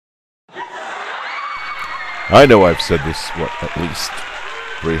I know I've said this, what, at least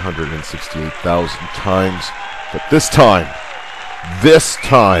 368,000 times, but this time,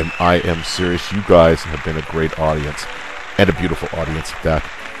 I am serious. You guys have been a great audience, and a beautiful audience at that.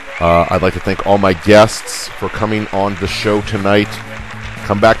 I'd like to thank all my guests for coming on the show tonight.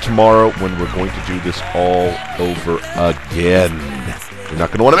 Come back tomorrow when we're going to do this all over again. You're not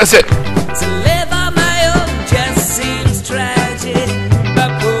going to want to miss it. To live on my own just seems tragic,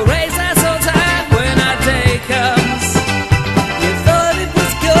 but parades are so tight when our day comes. You thought it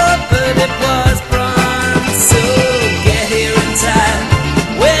was good, but it was bronze. So get here in time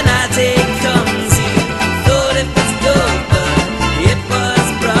when our day comes. You thought it was good, but it was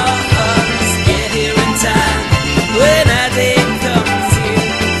bronze. Get here in time when our day comes. You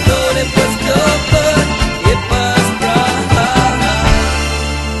thought it was good, but it was bronze.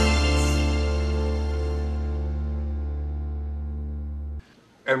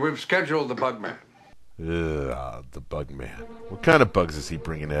 And we've scheduled the bug man. The bug man. What kind of bugs is he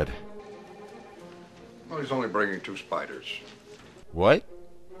bringing, Ed? Well, he's only bringing 2 spiders. What?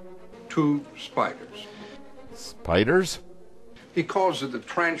 2 spiders. Spiders? He calls it the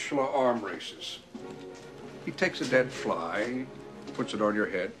tarantula arm races. He takes a dead fly, puts it on your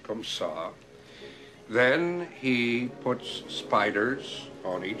head, comme ça. Then he puts spiders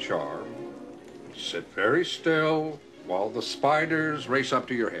on each arm. Sit very still while the spiders race up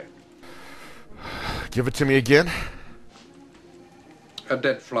to your head. Give it to me again. A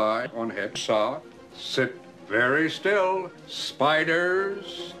dead fly on head, saw. Sit very still.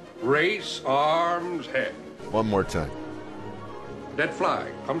 Spiders race arms head. One more time. Dead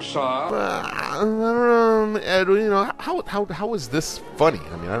fly, come saw. Ed, you know, how is this funny?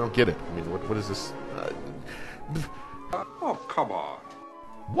 I mean, I don't get it. I mean, what is this? Oh, come on.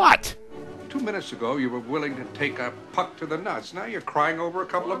 What? 2 minutes ago, you were willing to take a puck to the nuts. Now you're crying over a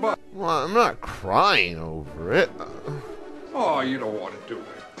couple of bucks. Well, I'm not crying over it. Oh, you don't want to do it.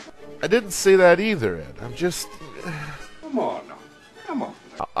 I didn't say that either, Ed. I'm just... Come on now. Come on.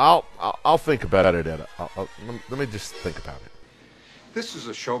 I'll think about it, Ed. Let me just think about it. This is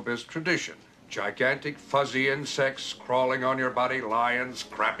a showbiz tradition. Gigantic fuzzy insects crawling on your body, lions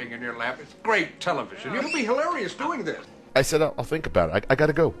crapping in your lap. It's great television. You'll be hilarious doing this. I said I'll think about it. I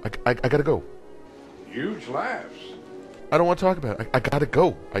gotta go. I gotta go. Huge laughs. I don't want to talk about it. I gotta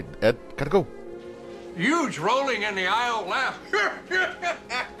go. Ed, gotta go. Huge rolling in the aisle laugh.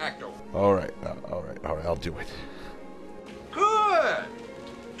 Go. All right. I'll do it. Good.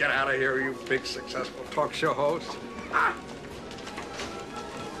 Get out of here, you big successful talk show host.